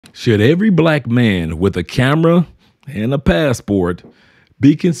Should every black man with a camera and a passport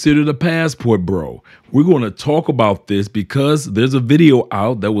be considered a passport bro? We're going to talk about this because there's a video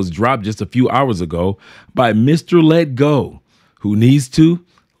out that was dropped just a few hours ago by Mr. Let Go, who needs to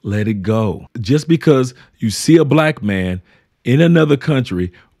let it go. Just because you see a black man in another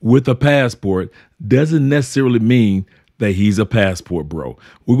country with a passport doesn't necessarily mean that he's a passport bro.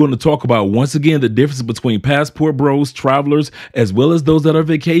 We're going to talk about, once again, the difference between passport bros, travelers, as well as those that are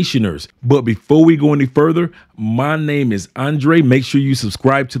vacationers. But before we go any further, my name is Andre. Make sure you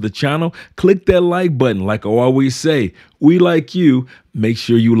subscribe to the channel. Click that like button. Like I always say, we like you. Make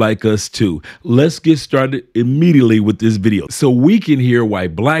sure you like us too. Let's get started immediately with this video so we can hear why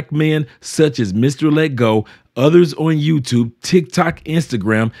black men such as Mr. Let Go, others on YouTube, TikTok,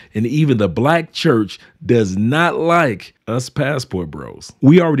 Instagram, and even the black church does not like us passport bros.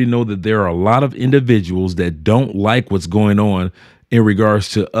 We already know that there are a lot of individuals that don't like what's going on in regards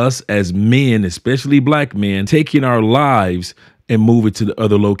to us as men, especially black men, taking our lives and moving to the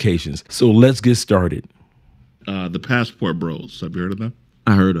other locations. So let's get started. The passport bros. Have you heard of them?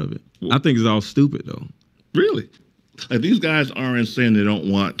 I heard of it. I think it's all stupid though. Really? Like, these guys aren't saying they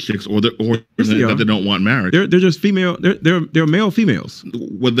don't want chicks or that they don't want marriage. They're just female. They're male females.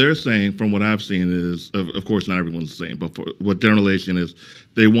 What they're saying, from what I've seen, is of course not everyone's the same, but for what generalization is,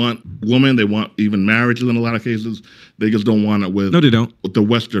 they want women. They want even marriages in a lot of cases. They just don't want it with. No, they don't. With the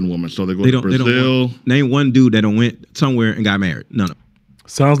Western woman. So they go to Brazil. Name one dude that went somewhere and got married. None of them.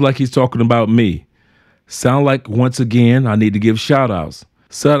 Sounds like he's talking about me. Sound like, once again, I need to give shout outs.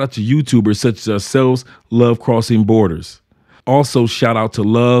 Shout out to YouTubers such as ourselves, Love Crossing Borders. Also, shout out to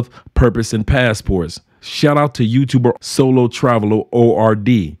Love, Purpose, and Passports. Shout out to YouTuber Solo Traveler ORD.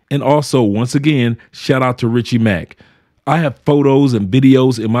 And also, once again, shout out to Richie Mack. I have photos and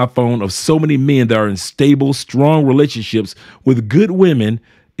videos in my phone of so many men that are in stable, strong relationships with good women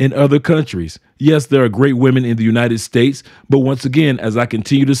in other countries. Yes, there are great women in the United States, but once again, as I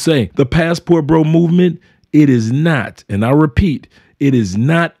continue to say, the passport bro movement, it is not, and I repeat, it is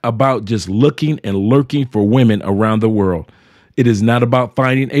not about just looking and lurking for women around the world. It is not about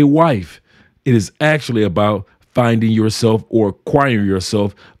finding a wife. It is actually about finding yourself or acquiring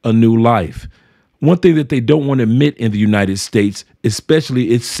yourself a new life. One thing that they don't want to admit in the United States,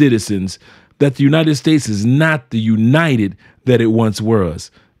 especially its citizens, that the United States is not the united that it once was,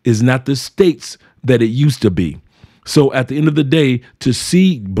 is not the states that it used to be. So at the end of the day, to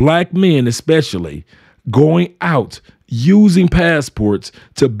see black men especially going out using passports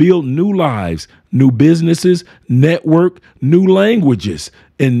to build new lives, new businesses, network, new languages,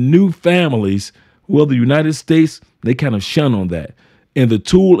 and new families, well, the United States, they kind of shun on that. And the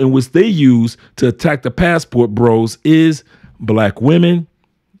tool in which they use to attack the passport bros is black women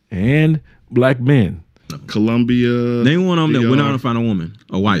and black men. Colombia. Name one of them that went out and found a woman,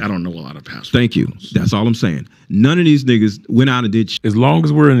 a wife. I don't know a lot of passports. Thank you. That's all I'm saying. None of these niggas went out and did shit. As long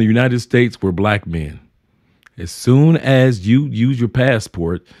as we're in the United States, we're black men. As soon as you use your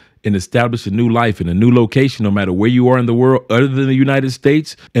passport and establish a new life in a new location, no matter where you are in the world other than the United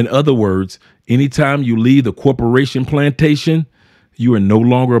States, in other words, anytime you leave the corporation plantation, you are no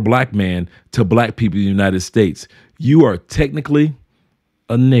longer a black man to black people in the United States. You are technically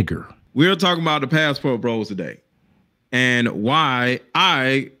a nigger. We're talking about the passport bros today and why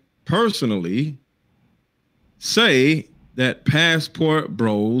I personally say that passport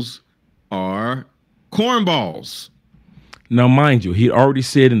bros are cornballs. Now, mind you, he already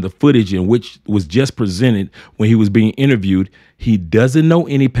said in the footage in which was just presented when he was being interviewed, he doesn't know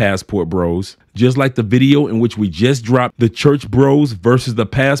any passport bros, just like the video in which we just dropped, the church bros versus the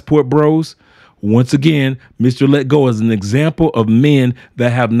passport bros. Once again, Mr. Let Go is an example of men that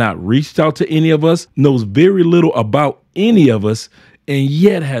have not reached out to any of us, knows very little about any of us, and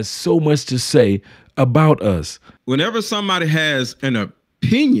yet has so much to say about us. Whenever somebody has an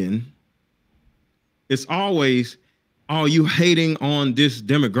opinion, it's always, oh, you hating on this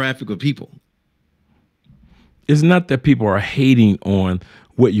demographic of people. It's not that people are hating on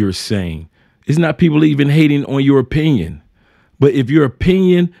what you're saying. It's not people even hating on your opinion. But if your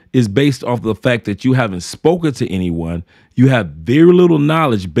opinion is based off the fact that you haven't spoken to anyone, you have very little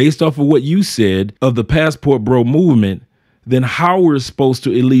knowledge based off of what you said of the passport bro movement, then how we're supposed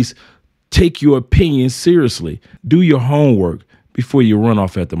to at least take your opinion seriously. Do your homework before you run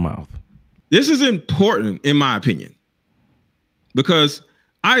off at the mouth. This is important, in my opinion, because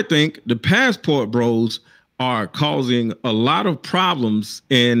I think the passport bros are causing a lot of problems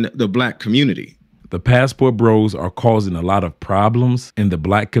in the black community. The passport bros are causing a lot of problems in the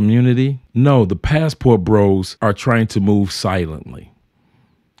black community. No, the passport bros are trying to move silently.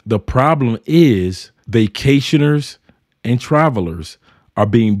 The problem is vacationers and travelers are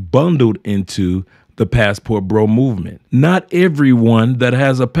being bundled into the passport bro movement. Not everyone that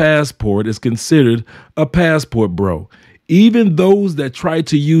has a passport is considered a passport bro. Even those that try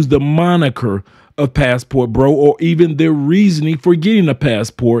to use the moniker of passport bro, or even their reasoning for getting a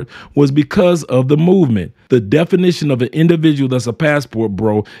passport, was because of the movement. The definition of an individual that's a passport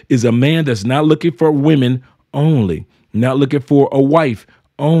bro is a man that's not looking for women only, not looking for a wife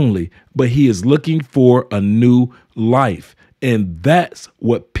only, but he is looking for a new life. And that's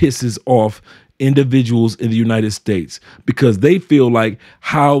what pisses off individuals in the United States, because they feel like,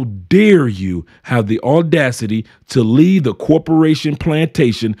 how dare you have the audacity to leave the corporation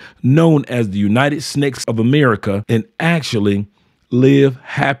plantation known as the United Snakes of America and actually live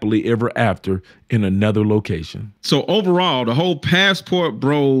happily ever after in another location. So overall, the whole passport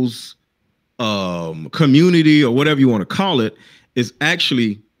bros community, or whatever you want to call it, is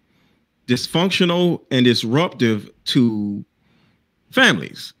actually dysfunctional and disruptive to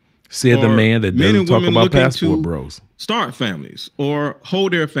families. Said the man that doesn't talk about passport bros. Start families or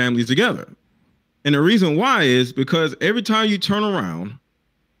hold their families together. And the reason why is because every time you turn around,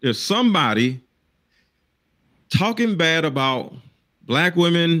 there's somebody talking bad about black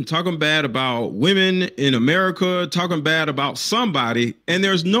women, talking bad about women in America, talking bad about somebody, and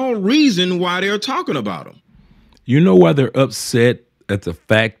there's no reason why they're talking about them. You know why they're upset at the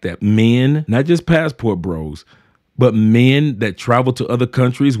fact that men, not just passport bros, but men that travel to other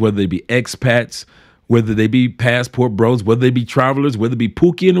countries, whether they be expats, whether they be passport bros, whether they be travelers, whether it be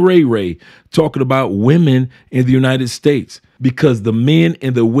Pookie and Ray Ray, talking about women in the United States, because the men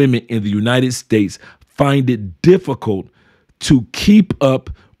and the women in the United States find it difficult to keep up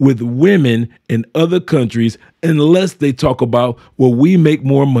with women in other countries unless they talk about, well, we make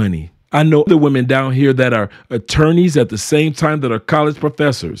more money. I know other women down here that are attorneys at the same time that are college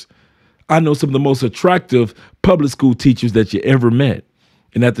professors. I know some of the most attractive public school teachers that you ever met.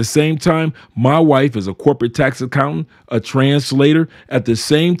 And at the same time, my wife is a corporate tax accountant, a translator. At the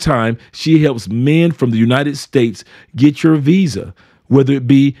same time, she helps men from the United States get your visa, whether it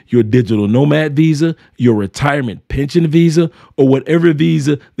be your digital nomad visa, your retirement pension visa, or whatever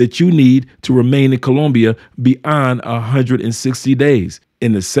visa that you need to remain in Colombia beyond 160 days.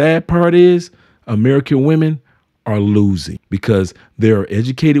 And the sad part is, American women are losing, because there are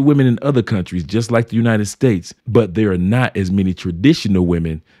educated women in other countries, just like the United States, but there are not as many traditional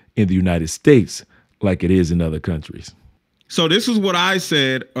women in the United States like it is in other countries. So this is what I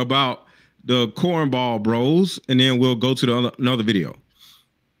said about the cornball bros, and then we'll go to another video.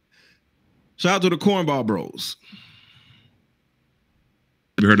 Shout out to the cornball bros.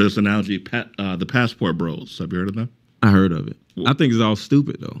 Have you heard of this analogy, the passport bros? Have you heard of them? I heard of it. I think it's all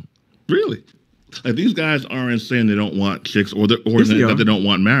stupid, though. Really? Like, these guys aren't saying they don't want chicks or that they don't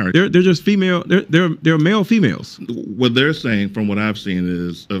want marriage. They're just female. They're male females. What they're saying, from what I've seen,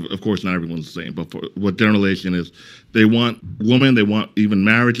 is of course not everyone's the same, but what their relation is, they want women. They want even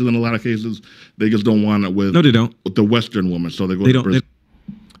marriage in a lot of cases. They just don't want it with. No, they don't. With the Western woman. So they go.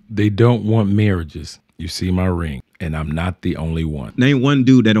 They don't want marriages. You see my ring, and I'm not the only one. Name one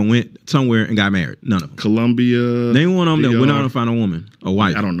dude that went somewhere and got married. None of them. Colombia. Name one of them that went out and found a woman, a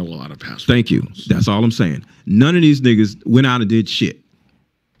wife. I don't know a lot of passports. Thank you. That's all I'm saying. None of these niggas went out and did shit.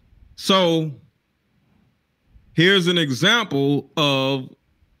 So here's an example of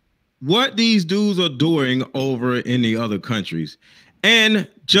what these dudes are doing over in the other countries. And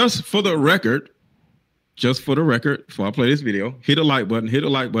just for the record, before I play this video, hit a like button, hit a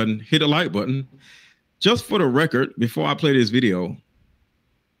like button, hit a like button. Just for the record, before I play this video,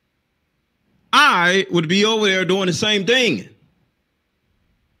 I would be over there doing the same thing.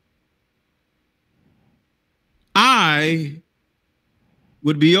 I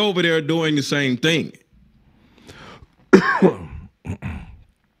would be over there doing the same thing.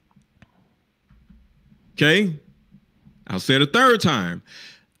 Okay? I'll say it a third time.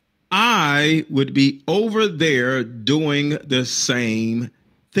 I would be over there doing the same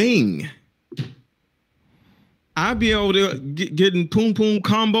thing. I'd be able to getting poom poom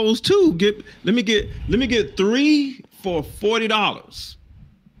combos too. Let me get 3 for $40.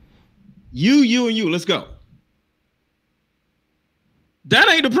 You and you. Let's go. That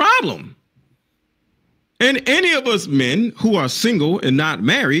ain't the problem. And any of us men who are single and not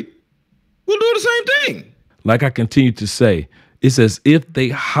married will do the same thing. Like I continue to say, it's as if they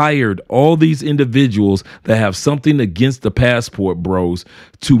hired all these individuals that have something against the passport bros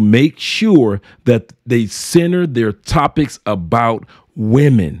to make sure that they center their topics about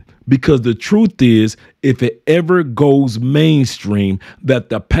women. Because the truth is, if it ever goes mainstream, that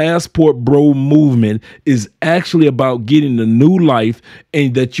the passport bro movement is actually about getting a new life,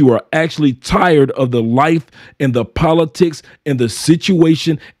 and that you are actually tired of the life and the politics and the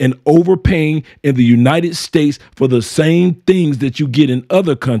situation and overpaying in the United States for the same things that you get in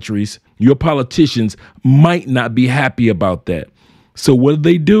other countries, your politicians might not be happy about that. So what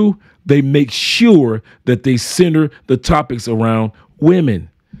do? They make sure that they center the topics around women.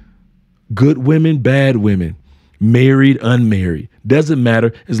 Good women, bad women, married, unmarried. Doesn't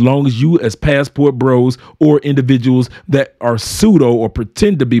matter, as long as you, as passport bros or individuals that are pseudo or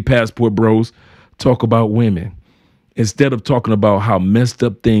pretend to be passport bros, talk about women instead of talking about how messed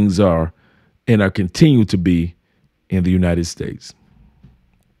up things are and are continue to be in the United States.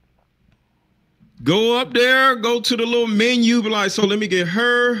 Go up there, go to the little menu, be like, so let me get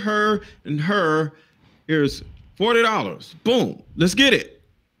her, and her. Here's $40. Boom, let's get it,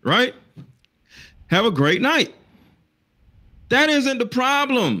 right? Have a great night. That isn't the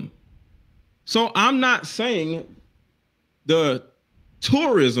problem. So I'm not saying the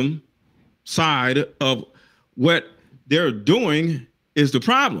tourism side of what they're doing is the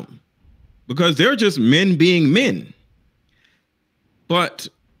problem, because they're just men being men. But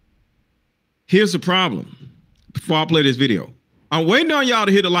here's the problem. Before I play this video, I'm waiting on y'all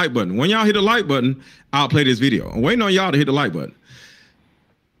to hit the like button. When y'all hit the like button, I'll play this video. I'm waiting on y'all to hit the like button.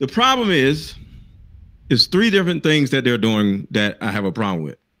 The problem is, it's three different things that they're doing that I have a problem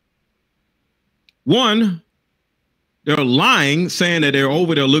with. One, they're lying, saying that they're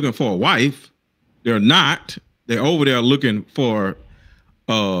over there looking for a wife. They're not. They're over there looking for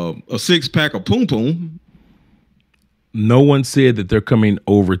a six-pack of poom-poom. No one said that they're coming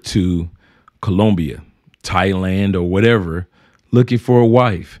over to Colombia, Thailand, or whatever, looking for a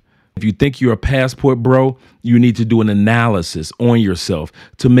wife. If you think you're a passport bro, you need to do an analysis on yourself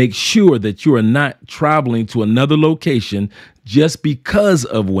to make sure that you are not traveling to another location just because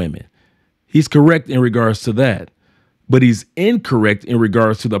of women. He's correct in regards to that, but he's incorrect in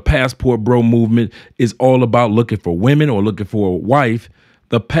regards to the passport bro movement is all about looking for women or looking for a wife.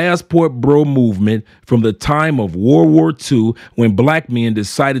 The passport bro movement from the time of World War II, when black men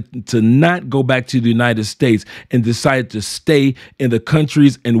decided to not go back to the United States and decided to stay in the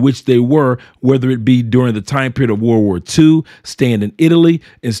countries in which they were, whether it be during the time period of World War II, staying in Italy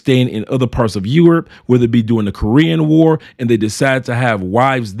and staying in other parts of Europe, whether it be during the Korean War, and they decided to have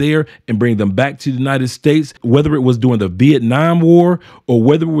wives there and bring them back to the United States, whether it was during the Vietnam War or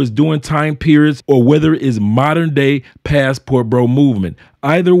whether it was during time periods or whether it is modern day passport bro movement.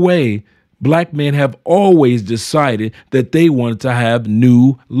 Either way, black men have always decided that they wanted to have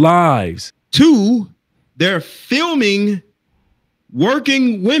new lives. Two, they're filming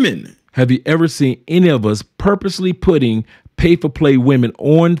working women. Have you ever seen any of us purposely putting pay-for-play women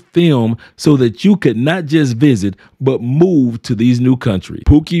on film so that you could not just visit, but move to these new countries?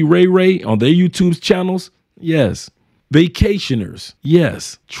 Pookie Ray Ray on their YouTube channels? Yes. Vacationers?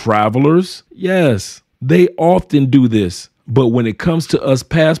 Yes. Travelers? Yes. They often do this. But when it comes to us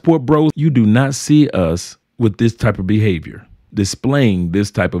passport bros, you do not see us with this type of behavior, displaying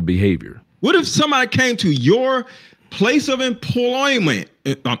this type of behavior. What if somebody came to your place of employment,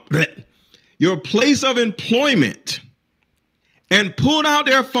 and pulled out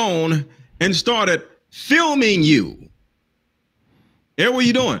their phone and started filming you? Hey, what are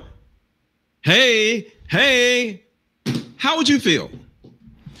you doing? Hey, how would you feel?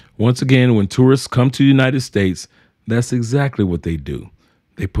 Once again, when tourists come to the United States, that's exactly what they do.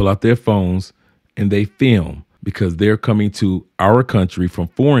 They pull out their phones and they film because they're coming to our country from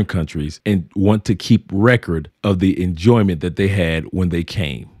foreign countries and want to keep record of the enjoyment that they had when they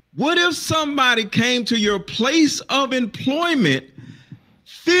came. What if somebody came to your place of employment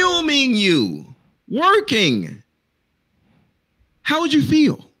filming you working? How would you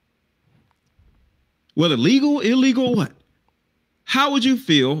feel? Whether legal, illegal, what? How would you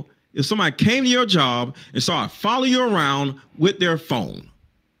feel if somebody came to your job and started following you around with their phone,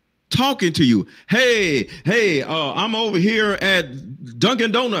 talking to you? Hey, I'm over here at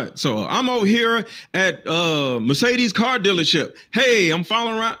Dunkin' Donuts. So I'm over here at Mercedes car dealership. Hey, I'm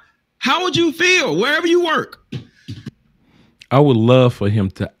following around. How would you feel wherever you work? I would love for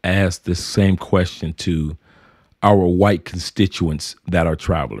him to ask this same question to our white constituents that are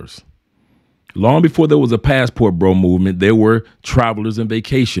travelers. Long before there was a passport bro movement, there were travelers and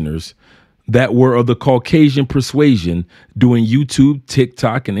vacationers that were of the Caucasian persuasion doing YouTube,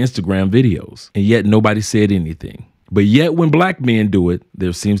 TikTok, and Instagram videos. And yet nobody said anything. But yet when black men do it,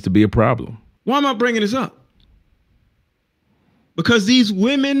 there seems to be a problem. Why am I bringing this up? Because these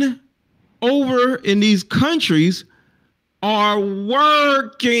women over in these countries are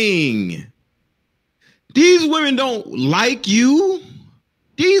working. These women don't like you.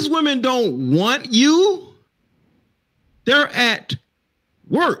 These women don't want you. They're at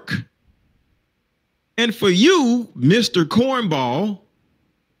work. And for you, Mr. Cornball,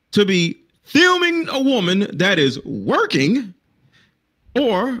 to be filming a woman that is working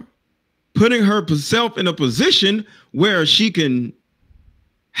or putting herself in a position where she can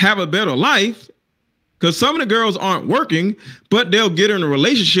have a better life, because some of the girls aren't working, but they'll get in a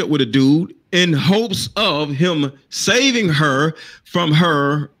relationship with a dude in hopes of him saving her from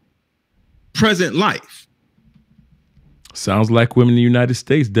her present life. Sounds like women in the United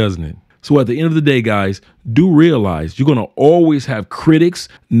States, doesn't it? So at the end of the day, guys, do realize you're going to always have critics,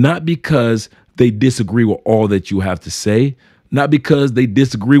 not because they disagree with all that you have to say, not because they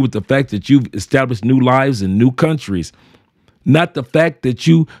disagree with the fact that you've established new lives in new countries, not the fact that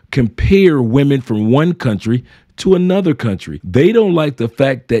you compare women from one country to another country. They don't like the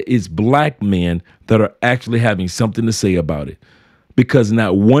fact that it's black men that are actually having something to say about it, because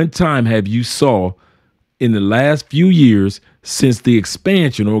not one time have you saw in the last few years since the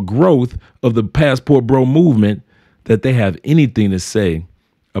expansion or growth of the Passport Bro movement that they have anything to say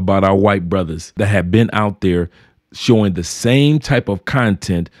about our white brothers that have been out there showing the same type of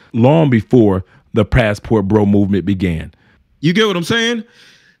content long before the Passport Bro movement began. You get what I'm saying?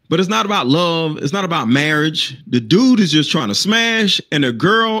 But it's not about love. It's not about marriage. The dude is just trying to smash, and the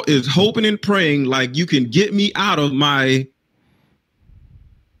girl is hoping and praying like, you can get me out of my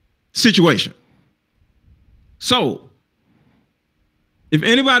situation. So if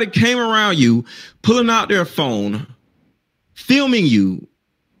anybody came around you, pulling out their phone, filming you,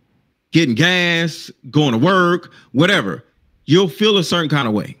 getting gas, going to work, whatever, you'll feel a certain kind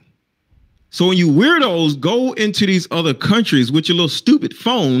of way. So when you weirdos go into these other countries with your little stupid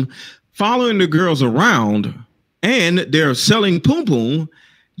phone, following the girls around, and they're selling poom poom,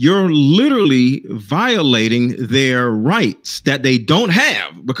 you're literally violating their rights that they don't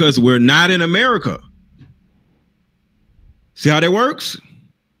have, because we're not in America. See how that works?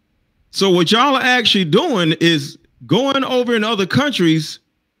 So what y'all are actually doing is going over in other countries,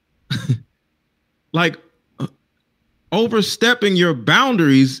 like overstepping your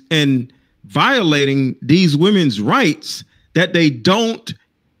boundaries and violating these women's rights that they don't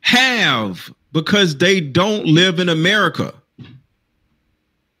have because they don't live in America.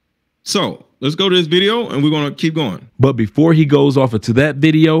 So let's go to this video and we're going to keep going. But before he goes off into that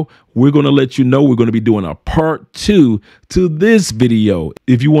video, we're going to let you know we're going to be doing a part 2 to this video.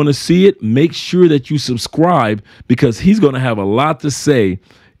 If you want to see it, make sure that you subscribe, because he's going to have a lot to say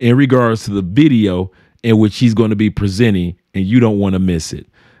in regards to the video in which he's going to be presenting, and you don't want to miss it.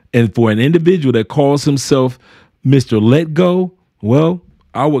 And for an individual that calls himself Mr. Let Go, well,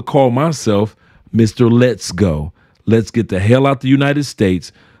 I would call myself Mr. Let's Go. Let's get the hell out the United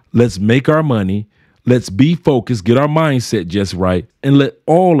States. Let's make our money. Let's be focused, get our mindset just right, and let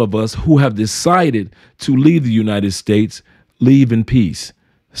all of us who have decided to leave the United States leave in peace.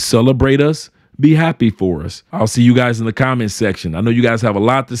 Celebrate us. Be happy for us. I'll see you guys in the comment section. I know you guys have a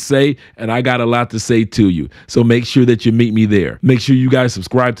lot to say, and I got a lot to say to you. So make sure that you meet me there. Make sure you guys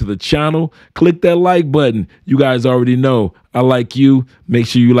subscribe to the channel. Click that like button. You guys already know I like you. Make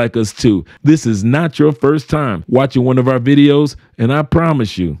sure you like us too. This is not your first time watching one of our videos, and I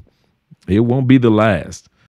promise you, it won't be the last.